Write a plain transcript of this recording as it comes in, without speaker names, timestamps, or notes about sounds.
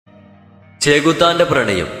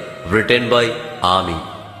Chekuthantepranayam, written by Aami.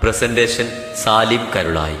 Presentation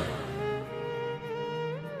Salimkarulai.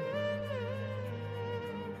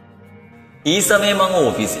 ഈ സമയം അങ്ങ്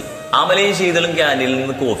ഓഫീസിൽ അമലയും ശീതളും ക്യാൻറ്റീനിൽ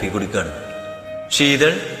നിന്ന് കോഫി കുടിക്കാണ്.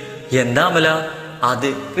 ശീതൾ, എന്താ അമല? അത്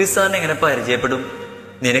ക്രിസ് സാറിനെ എങ്ങനെ പരിചയപ്പെടും?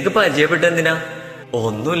 നിനക്ക് പരിചയപ്പെട്ട എന്തിനാ?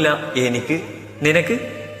 ഒന്നുമില്ല,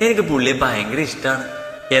 എനിക്ക് പുള്ളിയെ ഭയങ്കര ഇഷ്ടമാണ്.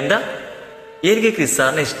 എന്താ? എനിക്ക് ക്രിസ്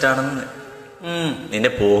സാറിനെ ഇഷ്ടമാണെന്ന്. നിന്റെ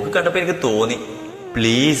പോക്ക് കണ്ടപ്പോ എനിക്ക് തോന്നി.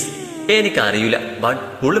 പ്ലീസ്, എനിക്കറിയില്ല, ബട്ട്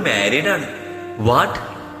പുള്ളി മാരീഡാണ്. വാട്ട്?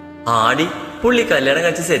 ആടി, പുള്ളി കല്യാണം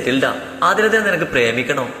കഴിച്ച് സെറ്റിൽഡാ. അതിനെ നിനക്ക്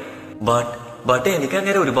പ്രേമിക്കണോ? ബട്ട് എനിക്ക്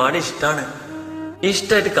അങ്ങനെ ഒരുപാട് ഇഷ്ടമാണ്.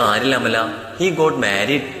 ഇഷ്ടമായിട്ട് കാര്യമില്ല Amala. He got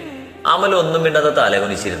married. Amala ഒന്നും മിണ്ടാത്ത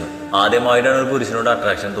തലകുനിച്ചിരുന്നു. ആദ്യമായിട്ടാണ് ഒരു പുരുഷനോട്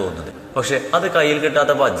അട്രാക്ഷൻ തോന്നുന്നത്. പക്ഷെ അത് കയ്യിൽ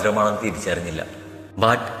കിട്ടാത്ത വജ്രമാണെന്ന് തിരിച്ചറിഞ്ഞില്ല.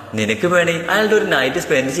 ബട്ട് നിനക്ക് വേണേ അയാളുടെ ഒരു നൈറ്റ്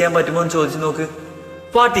സ്പെൻഡ് ചെയ്യാൻ പറ്റുമോ എന്ന് ചോദിച്ചു നോക്ക്.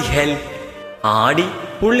 What the hell? ആടി,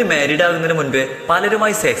 പുള്ളി മാരീഡ് ആകുന്നതിന് മുൻപേ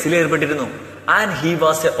പലരുമായി സെക്സിൽ ഏർപ്പെട്ടിരുന്നു. And he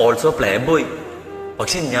was A also play boy.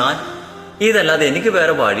 പക്ഷെ ഇതല്ലാതെ എനിക്ക്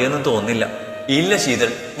വേറെ വഴിയൊന്നും തോന്നില്ല. ഇല്ല ശീതൾ,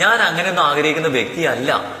 ഞാൻ അങ്ങനെയൊന്നും ആഗ്രഹിക്കുന്ന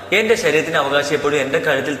വ്യക്തിയല്ല. എന്റെ ശരീരത്തിന് അവകാശം എപ്പോഴും എന്റെ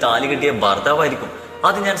കഴുത്തിൽ താലി കിട്ടിയ ഭർത്താവായിരിക്കും.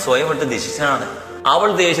 അത് ഞാൻ സ്വയം എടുത്ത ഡിസിഷനാണ്. അവൾ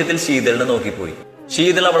ദേഷ്യത്തിൽ ശീതളിനെ നോക്കിപ്പോയി.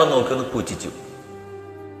 ശീതൾ അവളെ നോക്കി ഒന്ന് പുച്ഛിച്ചു.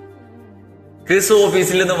 ക്രിസ്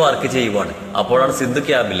ഓഫീസിൽ നിന്ന് വർക്ക് ചെയ്യുവാണ്. അപ്പോഴാണ് സിദ്ധു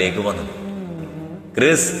ക്യാബിലേക്ക് വന്നത്.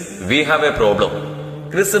 Chris, we have A problem.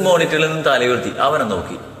 Chris മോണിറ്ററിൽ നിന്ന് തലയുയർത്തി അവനെ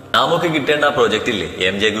നോക്കി. നമുക്ക് കിട്ടേണ്ട ആ പ്രോജക്റ്റ് ഇല്ലേ,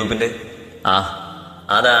 MJ ഗ്രൂപ്പിന്റെ?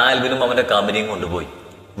 അത് ആൽബിനും അവന്റെ കമ്പനിയും കൊണ്ടുപോയി.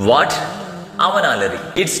 വാട്ട്? അവൻ അലറി.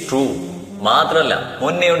 It's true. മാത്രല്ല,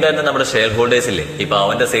 മുന്നേ ഉണ്ടായിരുന്ന നമ്മുടെ ഷെയർ ഹോൾഡേഴ്സ് ഇല്ലേ, ഇപ്പൊ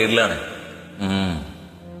അവന്റെ സൈഡിലാണ്.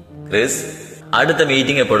 ക്രിസ്, അടുത്ത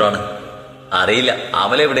മീറ്റിംഗ് എപ്പോഴാണ്? അറിയില്ല.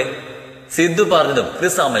 അമല എവിടെ? സിദ്ധു പറഞ്ഞതും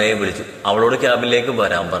ക്രിസ് അമലയെ വിളിച്ചു. അവളോട് ക്യാബിനിലേക്ക്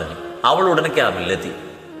വരാൻ പറഞ്ഞു. അവൾ ഉടനെ ക്യാബിനിലെത്തി.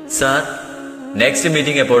 സാർ, നെക്സ്റ്റ്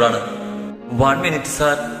മീറ്റിംഗ് എപ്പോഴാണ്? 1 മിനിറ്റ്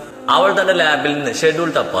സാർ. അവൾ തന്റെ ലാബിൽ നിന്ന് ഷെഡ്യൂൾ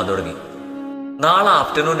തപ്പാൻ തുടങ്ങി. നാളെ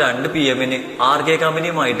ആഫ്റ്റർനൂൺ 2 PM RK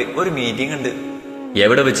കമ്പനിയുമായിട്ട് ഒരു മീറ്റിംഗ് ഉണ്ട്.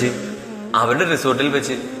 എവിടെ വെച്ച്? അവരുടെ റിസോർട്ടിൽ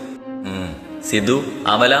വെച്ച്. സിദ്ധു,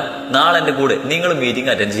 അമല, നാളെ എന്റെ കൂടെ നിങ്ങൾ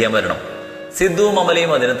മീറ്റിംഗ് അറ്റൻഡ് ചെയ്യാൻ വരണം. സിദ്ധുവും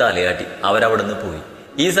അമലയും അതിന് തലയാട്ടി. അവരവിടെ നിന്ന് പോയി.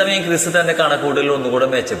 ഈ സമയം ക്രിസ് തന്റെ കണക്കൂട്ടലിൽ ഒന്നുകൂടെ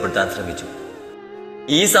മെച്ചപ്പെടുത്താൻ ശ്രമിച്ചു.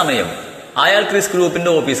 ഈ സമയം അയാൾ ക്രിസ് ഗ്രൂപ്പിന്റെ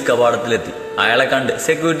ഓഫീസ് കവാടത്തിലെത്തി. അയാളെ കണ്ട്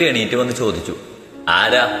സെക്യൂരിറ്റി എണീറ്റ് വന്ന് ചോദിച്ചു,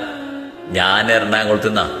 ആരാ? ഞാൻ എറണാകുളത്ത്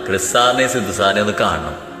നിന്നാ. ക്രിസ് സാറിനെ സിദ്ധു സാറിനെ ഒന്ന്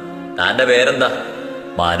കാണണം. താന്റെ പേരെന്താ?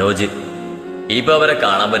 മനോജ്. ഇപ്പൊ അവരെ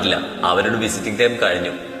കാണാൻ പറ്റില്ല, അവരുടെ വിസിറ്റിംഗ് ടൈം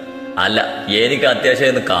കഴിഞ്ഞു. അല്ല, എനിക്ക് അത്യാവശ്യം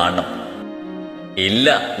ഒന്ന് കാണണം. ഇല്ല,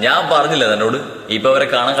 ഞാൻ പറഞ്ഞില്ല തന്നോട് ഇപ്പൊ അവരെ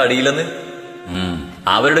കാണാൻ കഴിയില്ലെന്ന്.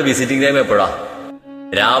 അവരുടെ വിസിറ്റിംഗ് ടൈം എപ്പോഴാ?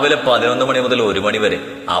 രാവിലെ 11 മണി മുതൽ 1 മണി വരെ.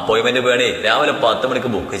 അപ്പോയിന്റ്മെന്റ് വേണേ രാവിലെ 10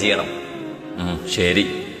 മണിക്ക് ബുക്ക് ചെയ്യണം. ശരി.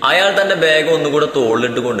 അയാൾ തന്റെ ബാഗ് ഒന്നുകൂടെ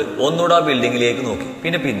തോളിലിട്ടുകൊണ്ട് ഒന്നുകൂടെ ആ ബിൽഡിംഗിലേക്ക് നോക്കി.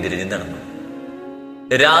 പിന്നെ പിന്തിരിഞ്ഞ് നടന്നു.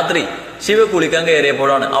 രാത്രി ശിവ കുളിക്കാൻ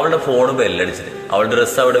കയറിയപ്പോഴാണ് അവളുടെ ഫോൺ ബെല്ലടിച്ചത്. അവൾ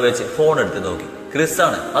ഡ്രസ്സ് അവിടെ വെച്ച് ഫോൺ എടുത്ത് നോക്കി. ക്രിസ്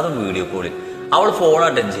ആണ്, അതും വീഡിയോ കോളിൽ. അവൾ ഫോൺ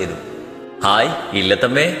അറ്റൻഡ് ചെയ്തു. ഹായ്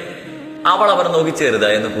ഇല്ലത്തമ്മേ. അവൾ അവനെ നോക്കി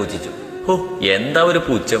ചെറുതായെന്ന് പൂച്ചിച്ചു. ഹോ, എന്താ ഒരു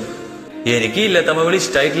പൂച്ചം. എനിക്ക് ഇല്ലത്തമ്മ വിളി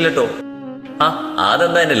ഇഷ്ടായിട്ടില്ലട്ടോ.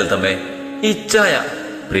 അതെന്താ എന്നെ ഇല്ലത്തമ്മേ? ഇച്ചായ.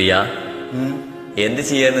 പ്രിയ, എന്ത്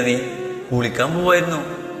ചെയ്യായിരുന്നു നീ? കുളിക്കാൻ പോവായിരുന്നു.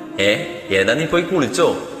 ഏതാ നീ പോയി കുളിച്ചോ?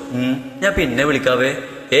 ഞാൻ പിന്നെ വിളിക്കാവേ.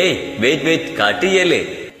 വെയിറ്റ്, കട്ട് ചെയ്യല്ലേ.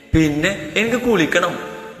 പിന്നെ എനിക്ക് കുളിക്കണം.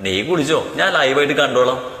 നീ കുളിച്ചോ? ഞാൻ ലൈവായിട്ട്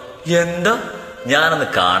കണ്ടോളാം. എന്താ? ഞാനൊന്ന്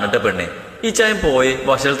കാണട്ടെ പെണ്ണെ. ഈ ചായം പോയെ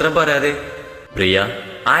വഷളത്രം പറയാതെ. പ്രിയ,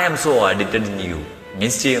 I am so addicted in U.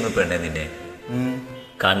 Miss ചെയ്യുന്നു പെണ്ണെ നിന്നെ.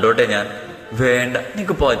 കണ്ടോട്ടെ ഞാൻ. വേണ്ട,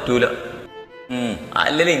 നിനക്ക് പറ്റൂല.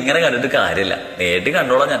 അല്ലെങ്കിൽ ഇങ്ങനെ കണ്ടിട്ട് കാര്യമില്ല. നേരിട്ട്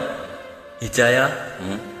കണ്ടോളാം ഞാൻ.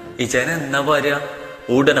 ഇച്ചായ എന്നാ പറയാ?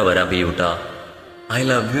 ഉടനെ വരാം പിയൂട്ടാ. ഐ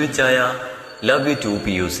ലവ് യു ഇച്ചായ. Love you to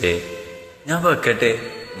പിയൂസേ. ഞാൻ വെക്കട്ടെ.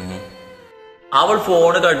 അവൾ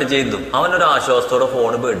ഫോണ് കട്ട് ചെയ്തും അവനൊരു ആശ്വാസത്തോടെ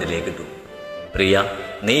ഫോണ് ബെഡിലേക്ക് ഇട്ടു. പ്രിയ,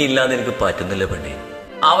 നീ ഇല്ലാതെ എനിക്ക് പറ്റുന്നില്ല പെണ്ണെ.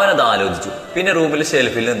 അവനത് ആലോചിച്ചു. പിന്നെ റൂമിലെ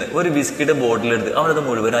ഷെൽഫിൽ നിന്ന് ഒരു വിസ്കിയുടെ ബോട്ടിലെടുത്ത് അവനത്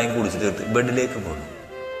മുഴുവനായും കുടിച്ചു തീർത്ത് ബെഡിലേക്ക് പോന്നു.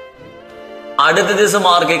 അടുത്ത ദിവസം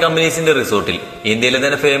RK കമ്പനീസിന്റെ റിസോർട്ടിൽ ഇന്ത്യയിലെ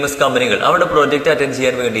തന്നെ ഫേമസ് കമ്പനികൾ അവിടെ പ്രോജക്ട് അറ്റൻഡ്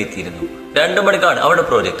ചെയ്യാൻ വേണ്ടി എത്തിയിരുന്നു. 2 മണിക്കാണ് അവിടെ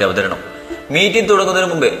പ്രോജക്ട് അവതരണം. മീറ്റിംഗ് തുടങ്ങുന്നതിന്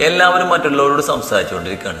മുമ്പേ എല്ലാവരും മറ്റുള്ളവരോട്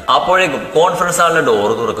സംസാരിച്ചുകൊണ്ടിരിക്കുകയാണ്. അപ്പോഴേക്കും കോൺഫറൻസ് ഹാളിന്റെ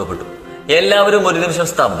ഡോറ് തുറക്കപ്പെട്ടു. എല്ലാവരും ഒരു നിമിഷം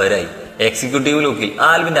സ്തംഭരായി. എക്സിക്യൂട്ടീവ് ലുക്കിൽ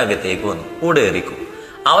ആൽവിന്റെ അകത്തേക്ക് വന്നു. കൂടെ എറിക്കും.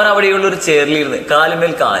 അവൻ അവിടെയുള്ള ഒരു ചെയറിലിരുന്ന്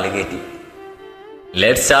കാലുമേൽ കാല് കയറ്റി.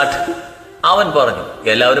 ലെറ്റ്സ് സ്റ്റാർട്ട്, അവൻ പറഞ്ഞു.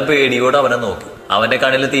 എല്ലാവരും പേടിയോടെ അവനെ നോക്കി. അവന്റെ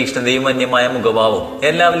കണ്ണിലെ തീക്ഷ്ണതയും വന്യമായ മുഖഭാവവും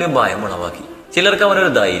എല്ലാവരും ഭയം ഉളവാക്കി. ചിലർക്ക്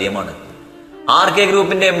അവനൊരു ധൈര്യമാണ്. RK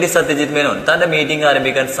ഗ്രൂപ്പിന്റെ MD സത്യജിത് മേനോൻ തന്റെ മീറ്റിംഗ്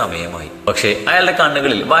ആരംഭിക്കാൻ സമയമായി. പക്ഷേ അയാളുടെ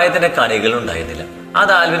കണ്ണുകളിൽ ഭയത്തിന്റെ കണികൾ ഉണ്ടായിരുന്നില്ല.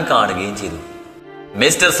 അത് ആൽവിൻ കാണുകയും ചെയ്തു.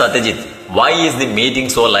 Mister Satyajit, Y is the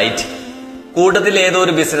meeting so light? കൂട്ടത്തിൽ ഏതോ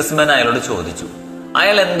ഒരു ബിസിനസ്മാൻ അയാളോട് ചോദിച്ചു.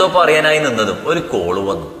 അയാൾ എന്തോ പറയാനായി നിന്നതും ഒരു കോള്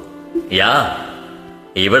വന്നു. യാ,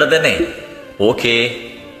 ഇവിടെ തന്നെ. ഓക്കേ.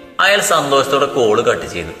 അയാൾ സന്തോഷത്തോടെ കോള് കട്ട്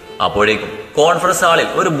ചെയ്തു. അപ്പോഴേക്കും കോൺഫറൻസ് ഹാളിൽ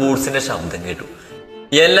ഒരു ബൂട്ട്സിന്റെ ശബ്ദം കേട്ടു.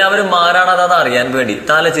 എല്ലാവരും ആരാണതെന്ന് അറിയാൻ വേണ്ടി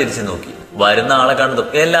തല ചെരിച്ചു നോക്കി. വരുന്ന ആളെ കണ്ടതും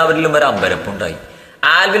എല്ലാവരിലും ഒരു അമ്പരപ്പുണ്ടായി.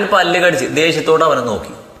 ആൽവിൻ പല്ല് കടിച്ച് ദേഷ്യത്തോടെ അവനെ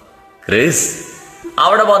നോക്കി. ക്രിസ്.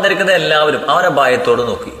 അവിടെ വന്നിരിക്കുന്ന എല്ലാവരും അവനെ ഭയത്തോടെ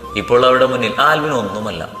നോക്കി. ഇപ്പോൾ അവരുടെ മുന്നിൽ ആൽവിൻ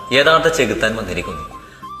ഒന്നുമല്ല, യഥാർത്ഥ ചെകുത്താൻ വന്നിരിക്കുന്നു.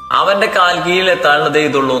 അവന്റെ കാൽ കീഴിൽ എത്താനുള്ളതേ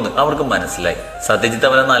ഇതുള്ളൂ എന്ന് അവർക്ക് മനസ്സിലായി. സത്യജിത്ത്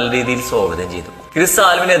അവനെ നല്ല രീതിയിൽ സ്വാഗതം ചെയ്തു. ക്രിസ്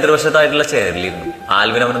ആൽവിന് എതിർവശത്തായിട്ടുള്ള ചെയറിലിരുന്നു.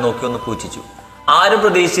 ആൽവിൻ അവനെ നോക്കി ഒന്ന് പൂച്ചിച്ചു. ആരും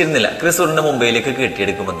പ്രതീക്ഷിച്ചിരുന്നില്ല ക്രിസ് ഉടനെ മുംബൈയിലേക്ക്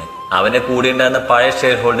കെട്ടിയെടുക്കുമെന്ന്. അവന്റെ കൂടെ ഉണ്ടായിരുന്ന പഴയ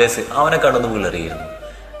ഷെയർ ഹോൾഡേഴ്സ് അവനെ കടന്നു വിളറിയിരുന്നു.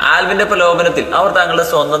 ആൽവിന്റെ പ്രലോഭനത്തിൽ അവർ തങ്ങളുടെ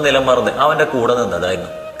സ്വന്തം നിലം മറന്ന് അവന്റെ കൂടെ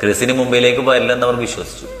നിന്നതായിരുന്നു. ക്രിസിന് മുംബൈയിലേക്ക് വരില്ലെന്ന് അവർ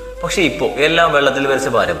വിശ്വസിച്ചു. പക്ഷെ ഇപ്പോ എല്ലാം വെള്ളത്തിൽ വരച്ച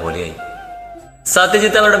ഭാരം പോലെയായി.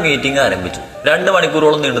 സത്യജിത്ത് അവരുടെ മീറ്റിംഗ് ആരംഭിച്ചു. 2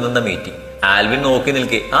 മണിക്കൂറോളം നീണ്ടുനിന്ന മീറ്റിംഗ്. ആൽവിൻ നോക്കി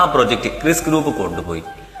നിൽക്കെ ആ പ്രൊജക്ട് ക്രിസ് ഗ്രൂപ്പ് കൊണ്ടുപോയി.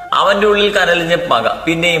 അവന്റെ ഉള്ളിൽ കനലിഞ്ഞ പക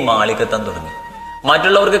പിന്നെയും മാളികത്താൻ തുടങ്ങി.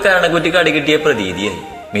 മറ്റുള്ളവർക്ക് കരണക്കുറ്റിക്ക് അടികിട്ടിയ പ്രതീതിയായി.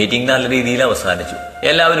 മീറ്റിംഗ് നല്ല രീതിയിൽ അവസാനിച്ചു.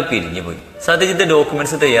 എല്ലാവരും പിരിഞ്ഞുപോയി. സത്യജിത്ത്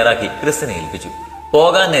ഡോക്യുമെന്റ്സ് തയ്യാറാക്കി ക്രിസിനെ ഏൽപ്പിച്ചു.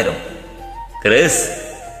 പോകാൻ നേരം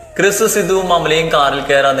ക്രിസ് സിദ്ധുവും അമലയും കാറിൽ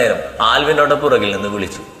കയറാൻ നേരം ആൽവിനോടെ പുറകിൽ നിന്ന്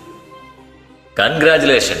വിളിച്ചു.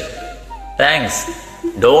 Congratulation. Thanks.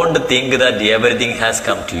 Don't think that everything has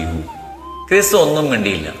come to you. Chris ഒന്നും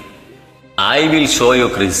മിണ്ടിയില്ല. I will show you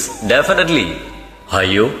Chris, definitely.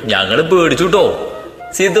 അയ്യോ, ഞങ്ങള് പേടിച്ചുട്ടോ.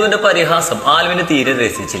 സിദ്ധുവിന്റെ പരിഹാസം ആൽവിന് തീരെ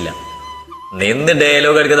രസിച്ചില്ല. നിന്ന്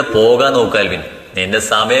ഡയലോഗ് അടിക്കാതെ പോകാൻ നോക്ക് ആൽവിൻ. നിന്റെ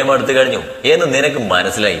സമയം എടുത്തു കഴിഞ്ഞു എന്ന് നിനക്ക്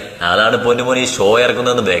മനസ്സിലായി. അതാണ് പൊന്നുമോൻ ഈ ഷോ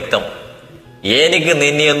ഇറക്കുന്നതെന്ന് വ്യക്തം. എനിക്ക്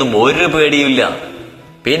നിന്നെയൊന്നും ഒരു പേടിയില്ല.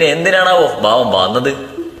 പിന്നെ എന്തിനാണാവോ ഭാവം വന്നത്?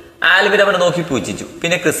 ആൽവിൻ അവനെ നോക്കി പൂച്ചിച്ചു.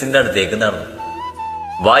 പിന്നെ ക്രിസിന്റെ അടുത്തേക്ക് നടന്നു.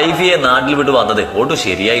 വൈഫിയെ നാട്ടിൽ വിട്ട് വന്നത് ഒട്ടും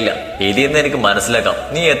ശരിയായില്ല. ഇതിന്ന് എനിക്ക് മനസ്സിലാക്കാം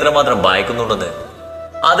നീ എത്രമാത്രം ഭയക്കുന്നുണ്ടെന്ന്.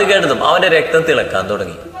 അത് കേട്ടതും അവന്റെ രക്തം തിളക്കാൻ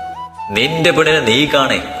തുടങ്ങി. നിന്റെ പെണ്ണിനെ നീ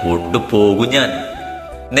കാണേ കൊണ്ടുപോകും ഞാൻ.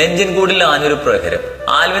 നെഞ്ചിൻ കൂടിൽ ആഞ്ഞൊരു പ്രഹരം.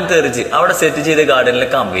 ആൽവിൻ തെറിച്ച് അവിടെ സെറ്റ് ചെയ്ത ഗാർഡനിലെ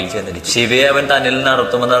കമ്പിയിൽ ചെന്നിട്ട് ശിവയെ അവൻ തന്നിൽ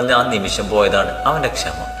നടത്തുമെന്നറിഞ്ഞ ആ നിമിഷം പോയതാണ് അവന്റെ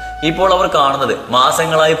ക്ഷമ. ഇപ്പോൾ അവർ കാണുന്നത്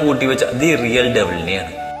മാസങ്ങളായി പൂട്ടിവെച്ച ദി റിയൽ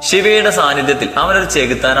ഡെവിളിനെയാണ്. ശിവയുടെ സാന്നിധ്യത്തിൽ അവനൊരു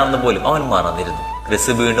ചെകുത്താനാണെന്ന് പോലും അവൻ മറന്നിരുന്നു.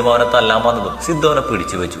 ക്രിസ് വീണ്ടും അവനെ തല്ലാൻ വന്നതും സിദ്ധു അവനെ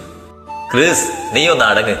പിടിച്ചു വെച്ചു. ക്രിസ്, നീ ഒന്ന്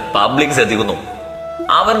അടങ്ങ്, പബ്ലിക് ശ്രദ്ധിക്കുന്നു.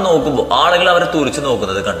 അവൻ നോക്കുമ്പോൾ ആളുകൾ അവരെ തുറിച്ചു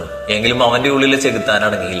നോക്കുന്നത് കണ്ടു. എങ്കിലും അവന്റെ ഉള്ളിലെ ചെകുത്താൻ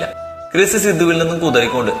അടങ്ങിയില്ല. ക്രിസ് സിദ്ധുവിൽ നിന്നും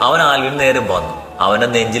കുതറിക്കൊണ്ട് അവൻ ആൽവിന് നേരെ വന്നു. അവന്റെ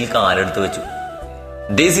നെഞ്ചിൽ കാലെടുത്ത് വെച്ചു.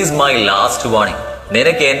 This is my last warning.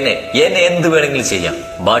 നിനക്ക് എന്നെ എന്ത് വേണമെങ്കിലും ചെയ്യാം.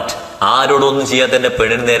 ബട്ട് ആരോടൊന്നും ചെയ്യാത്ത എന്റെ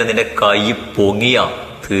പെണ്ണിന് നേരെ നിന്റെ കൈ പൊങ്ങിയാ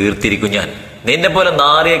തീർത്തിരിക്കും ഞാൻ. നിന്നെ പോലെ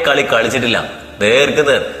നാറിയെ കളി കളിച്ചിട്ടില്ല. നേർക്ക്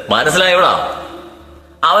നേർ, മനസ്സിലായോടാ?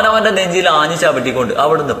 അവനവന്റെ നെഞ്ചിൽ ആഞ്ഞു ചവിട്ടിക്കൊണ്ട്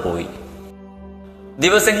അവിടുന്ന് പോയി.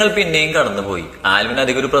 ദിവസങ്ങൾ പിന്നെയും കടന്നുപോയി. ആൽവിന്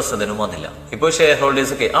അധികം ഒരു പ്രശ്നത്തിനും വന്നില്ല. ഇപ്പോൾ ഷെയർ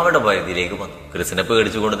ഹോൾഡേഴ്സ് ഒക്കെ അവരുടെ പരിധിയിലേക്ക് വന്നു. ക്രിസിനെ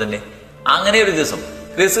പേടിച്ചുകൊണ്ട് തന്നെ. അങ്ങനെ ഒരു ദിവസം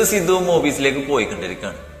ക്രിസ് സിദ്ധുവും ഓഫീസിലേക്ക്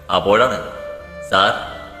പോയിക്കൊണ്ടിരിക്കുകയാണ്. അപ്പോഴാണ്, സാർ,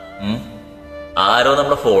 ആരോ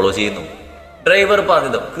നമ്മളെ ഫോളോ ചെയ്യുന്നു. ഡ്രൈവർ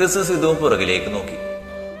പറഞ്ഞതും ക്രിസ് സിദ്ധുവും പുറകിലേക്ക് നോക്കി.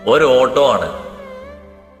 ഒരു ഓട്ടോ ആണ്.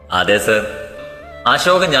 അതെ സർ.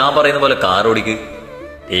 അശോകൻ ഞാൻ പറയുന്ന പോലെ കാർ ഓടിക്ക്.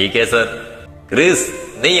 ടീക്കേ സർ. ക്രിസ്,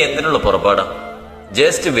 നീ എന്തിനുള്ള പുറപ്പാടാ?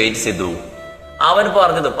 Just wait Sidhu. അവൻ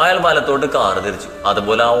പറഞ്ഞതും അയാൾ വലത്തോട്ട് കാറ് തിരിച്ചു.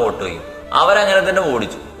 അതുപോലെ ആ ഓട്ടോയും അവരങ്ങനെ തന്നെ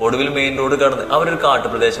ഓടിച്ചു. ഒടുവിൽ മെയിൻ റോഡ് കടന്ന് അവരൊരു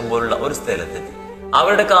കാട്ടുപ്രദേശം പോലുള്ള ഒരു സ്ഥലത്തെത്തി.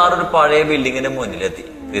 അവരുടെ കാർ ഒരു പഴയ ബിൽഡിങ്ങിന്റെ മുന്നിലെത്തി.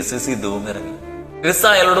 ക്രിസ് സിദ്ധുവും ഇറങ്ങി. ക്രിസ്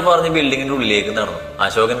അയാളോട് പറഞ്ഞ് ബിൽഡിങ്ങിന്റെ ഉള്ളിലേക്ക് നടന്നു.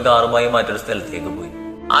 അശോകൻ കാറുമായി മറ്റൊരു സ്ഥലത്തേക്ക് പോയി.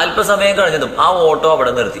 അല്പസമയം കഴിഞ്ഞതും ആ ഓട്ടോ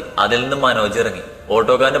അവിടെ നിർത്തി. അതിൽ നിന്ന് മനോജ് ഇറങ്ങി.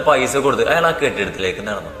 ഓട്ടോക്കാരന് പൈസ കൊടുത്ത് അയാൾ ആ കെട്ടിടത്തിലേക്ക്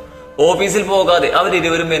നടന്നു. ഓഫീസിൽ പോകാതെ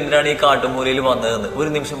അവരിരുവരും എന്തിനാണ് ഈ കാട്ടുമൂലയിൽ വന്നതെന്ന് ഒരു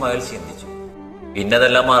നിമിഷം അയാൾ ചിന്തിച്ചു. പിന്നെ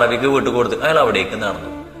അതെല്ലാം മറവിക്ക് വിട്ടുകൊടുത്ത് അയാൾ അവിടേക്ക് നടന്നു.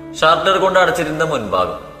 ഷർട്ടർ കൊണ്ട് അടച്ചിരുന്ന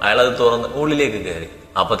മുൻഭാഗം അയാൾ അത് തുറന്ന് ഉള്ളിലേക്ക് കയറി.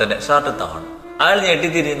 അപ്പൊ തന്നെ ഷർട്ട് താണു. അയാൾ ഞെട്ടി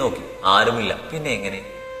തിരിഞ്ഞു നോക്കി. ആരുമില്ല. പിന്നെ എങ്ങനെ?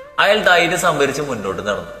 അയാൾ ധൈര്യം സംഭരിച്ച് മുന്നോട്ട്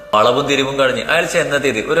നടന്നു. വളവും തിരിവും കഴിഞ്ഞ് അയാൾ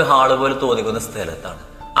ചെന്നെത്തിയത് ഒരു ഹാള് പോലെ തോന്നിക്കുന്ന സ്ഥലത്താണ്.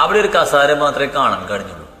 അവിടെ ഒരു കസാര മാത്രമേ കാണാൻ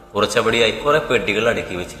കഴിഞ്ഞുള്ളൂ. കുറച്ചപടിയായി കുറെ പെട്ടികൾ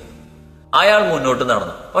അടുക്കി വെച്ചിരുന്നു. അയാൾ മുന്നോട്ട്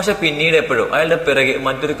നടന്നു. പക്ഷെ പിന്നീട് എപ്പോഴും അയാളുടെ പിറകെ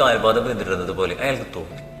മറ്റൊരു കാൽപാദം പിന്തുടരുന്നത് പോലെ അയാൾക്ക്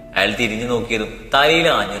തോന്നി. അയാൾ തിരിഞ്ഞു നോക്കിയതും തലയിൽ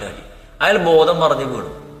ആഞ്ഞൊരടി. അയാൾ ബോധം മറിഞ്ഞു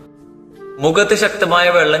വീണു. മുഖത്ത് ശക്തമായ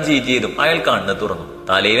വെള്ളം ചീറ്റിയതും അയാൾ കണ്ണ് തുറന്നു.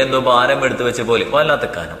 തലയിൽ എന്തോ ഭാരം എടുത്തു വെച്ച പോലെ വല്ലാത്ത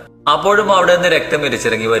കനം. അപ്പോഴും അവിടെ നിന്ന് രക്തം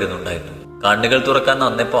ഇരിച്ചിറങ്ങി വരുന്നുണ്ടായിരുന്നു. കണ്ണുകൾ തുറക്കാൻ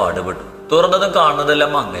നന്നെ പാടുപെട്ടു. തുറന്നതും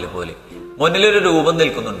കാണുന്നതെല്ലാം മങ്ങൽ പോലെ. മുന്നിലൊരു രൂപം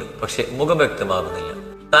നിൽക്കുന്നുണ്ട്. പക്ഷെ മുഖം വ്യക്തമാകുന്നില്ല.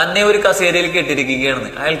 തന്നെ ഒരു കസേരയിൽ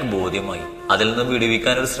കെട്ടിരിക്കുകയാണെന്ന് അയാൾക്ക് ബോധ്യമായി. അതിൽ നിന്നും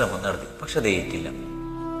വിടുവിക്കാൻ ഒരു ശ്രമം നടത്തി. പക്ഷെ അത് ഏറ്റില്ല.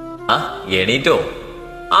 ആ, എണീറ്റോ?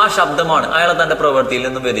 ആ ശബ്ദമാണ് അയാളെ തന്റെ പ്രവൃത്തിയിൽ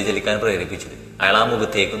നിന്നും വ്യതിചലിക്കാൻ പ്രേരിപ്പിച്ചത്. അയാൾ ആ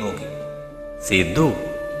മുഖത്തേക്ക് നോക്കി. സിദ്ധു.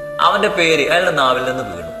 അവന്റെ പേര് അയാളുടെ നാവിൽ നിന്ന്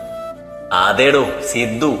വീണു. അതേടോ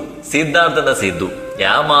സിദ്ധു, സിദ്ധാർത്ഥന്റെ സിദ്ധു.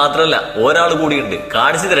 ഞാൻ മാത്രല്ല, ഒരാൾ കൂടിയുണ്ട്,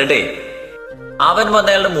 കാണിച്ചു തരട്ടെ. അവൻ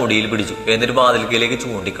വന്ന് അയാളുടെ മുടിയിൽ പിടിച്ചു, എന്നിട്ട് വാതിൽക്കലേക്ക്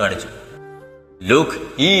ചൂണ്ടിക്കാണിച്ചു.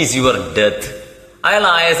 Look, is your death. അയാൾ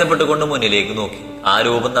ആയാസപ്പെട്ടുകൊണ്ട് മുന്നിലേക്ക് നോക്കി. ആ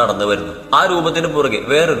രൂപം നടന്നു വരുന്നു. ആ രൂപത്തിന് പുറകെ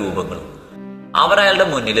വേറെ രൂപങ്ങളും. അവൻ അയാളുടെ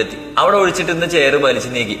മുന്നിലെത്തി. അവിടെ ഒഴിച്ചിട്ടിരുന്ന ചെയർ വലിച്ചു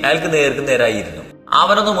നീക്കി അയാൾക്ക് നേർക്ക് നേരായിരുന്നു.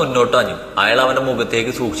 അവനൊന്ന് മുന്നോട്ടാഞ്ഞു. അയാൾ അവന്റെ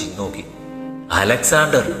മുഖത്തേക്ക് സൂക്ഷിച്ചു നോക്കി.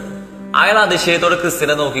 അലക്സാണ്ടർ. അയാൾ അതിശയത്തോടെ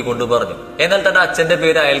ക്രിസ്റ്റിനെ നോക്കിക്കൊണ്ട് പറഞ്ഞു. എന്നാൽ തന്റെ അച്ഛന്റെ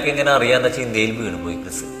പേര് അയാൾക്ക് ഇങ്ങനെ അറിയാവുന്ന ചിന്തയിൽ വീണുപോയി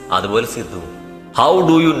ക്രിസ്. അതുപോലെ Sidhu. How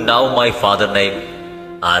do you now my father name?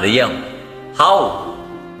 അറിയാം. How?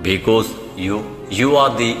 Because you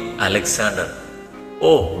are the Alexander.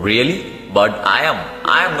 Oh really? But I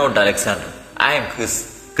am not Alexander. I am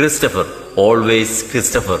Christopher. Always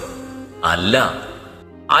Christopher. അല്ല.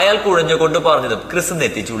 അയാൾ കുഴഞ്ഞുകൊണ്ട് പറഞ്ഞതും ക്രിസ്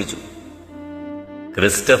നെറ്റിച്ചു വിളിച്ചു.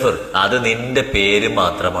 ക്രിസ്റ്റഫർ, അത് നിന്റെ പേര്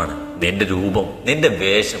മാത്രമാണ്. നിന്റെ രൂപം, നിന്റെ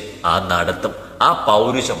വേഷം, ആ നടത്തം, ആ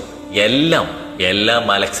പൗരുഷം,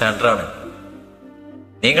 എല്ലാം അലക്സാണ്ടറാണ്.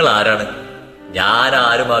 നിങ്ങൾ ആരാണ്? ഞാൻ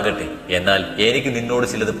ആരുമാകട്ടെ, എന്നാൽ എനിക്ക് നിന്നോട്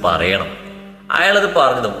ചിലത് പറയണം. അയാളത്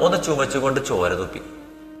പറഞ്ഞതും ഒന്ന് ചുമച്ചുകൊണ്ട് ചോര തുപ്പി.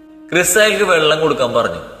 ക്രിസ് അയാൾക്ക് വെള്ളം കൊടുക്കാൻ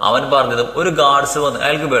പറഞ്ഞു. അവൻ പറഞ്ഞതും ഒരു ഗാർഡ്സ് വന്ന്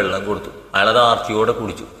അയാൾക്ക് വെള്ളം കൊടുത്തു. അയാളത് ആർത്തിയോടെ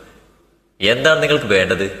കുടിച്ചു. എന്താണ് നിങ്ങൾക്ക്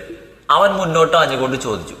വേണ്ടത്? അവൻ മുന്നോട്ട് ആഞ്ഞുകൊണ്ട്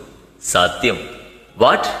ചോദിച്ചു. സത്യം.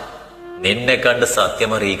 വാട്ട്? നിന്നെ കണ്ട്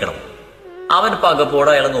സത്യം അറിയിക്കണം. അവൻ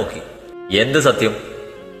പകപ്പോടെ അയാളെ നോക്കി. എന്ത് സത്യം?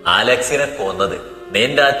 അലക്സിനെ കൊന്നത്,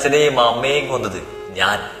 നിന്റെ അച്ഛനെയും അമ്മയെയും കൊന്നത്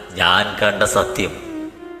ഞാൻ കണ്ട സത്യം.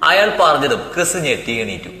 അയാൾ പറഞ്ഞതും ക്രിസ് ഞെട്ടി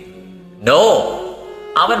എണീറ്റു. നോ,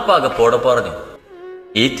 അവൻ പകപ്പോടെ പറഞ്ഞു.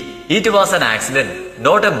 It was an accident,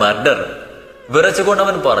 not A murder. വിറച്ചുകൊണ്ട്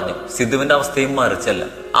അവൻ പറഞ്ഞു. സിദ്ധുവിന്റെ അവസ്ഥയും മറിച്ചല്ല.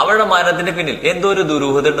 അവളുടെ മരണത്തിന്റെ പിന്നിൽ എന്തോ ഒരു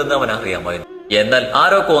ദുരൂഹത ഉണ്ടെന്ന് അവൻ അറിയാമായിരുന്നു. എന്നാൽ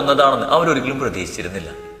ആരോ കൊന്നതാണെന്ന് അവരൊരിക്കലും പ്രതീക്ഷിച്ചിരുന്നില്ല.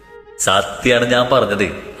 സത്യാണ് ഞാൻ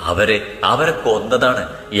പറഞ്ഞത്. അവരെ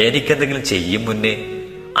കൊന്നതാണ്. എനിക്കെന്തെങ്കിലും ചെയ്യും മുന്നേ.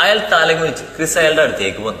 അയാൾ തലകുനിച്ച് ക്രിസ് അയാളുടെ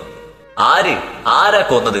അടുത്തേക്ക് വന്നു. ആരാ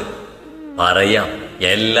കൊന്നത്? പറയാം,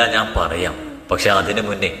 എല്ലാം ഞാൻ പറയാം. പക്ഷെ അതിനു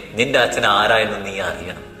മുന്നേ നിന്റെ അച്ഛൻ ആരായെന്ന് നീ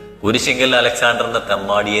അറിയണം. കുരിശിങ്കൽ അലക്സാണ്ടർ എന്ന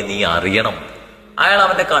തെമ്മാടിയെ നീ അറിയണം. അയാൾ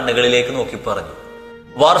അവന്റെ കണ്ണുകളിലേക്ക് നോക്കി പറഞ്ഞു.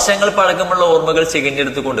 വർഷങ്ങൾ പഴക്കമുള്ള ഓർമ്മകൾ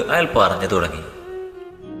ചികഞ്ഞെടുത്തുകൊണ്ട് അയാൾ പറഞ്ഞു തുടങ്ങി.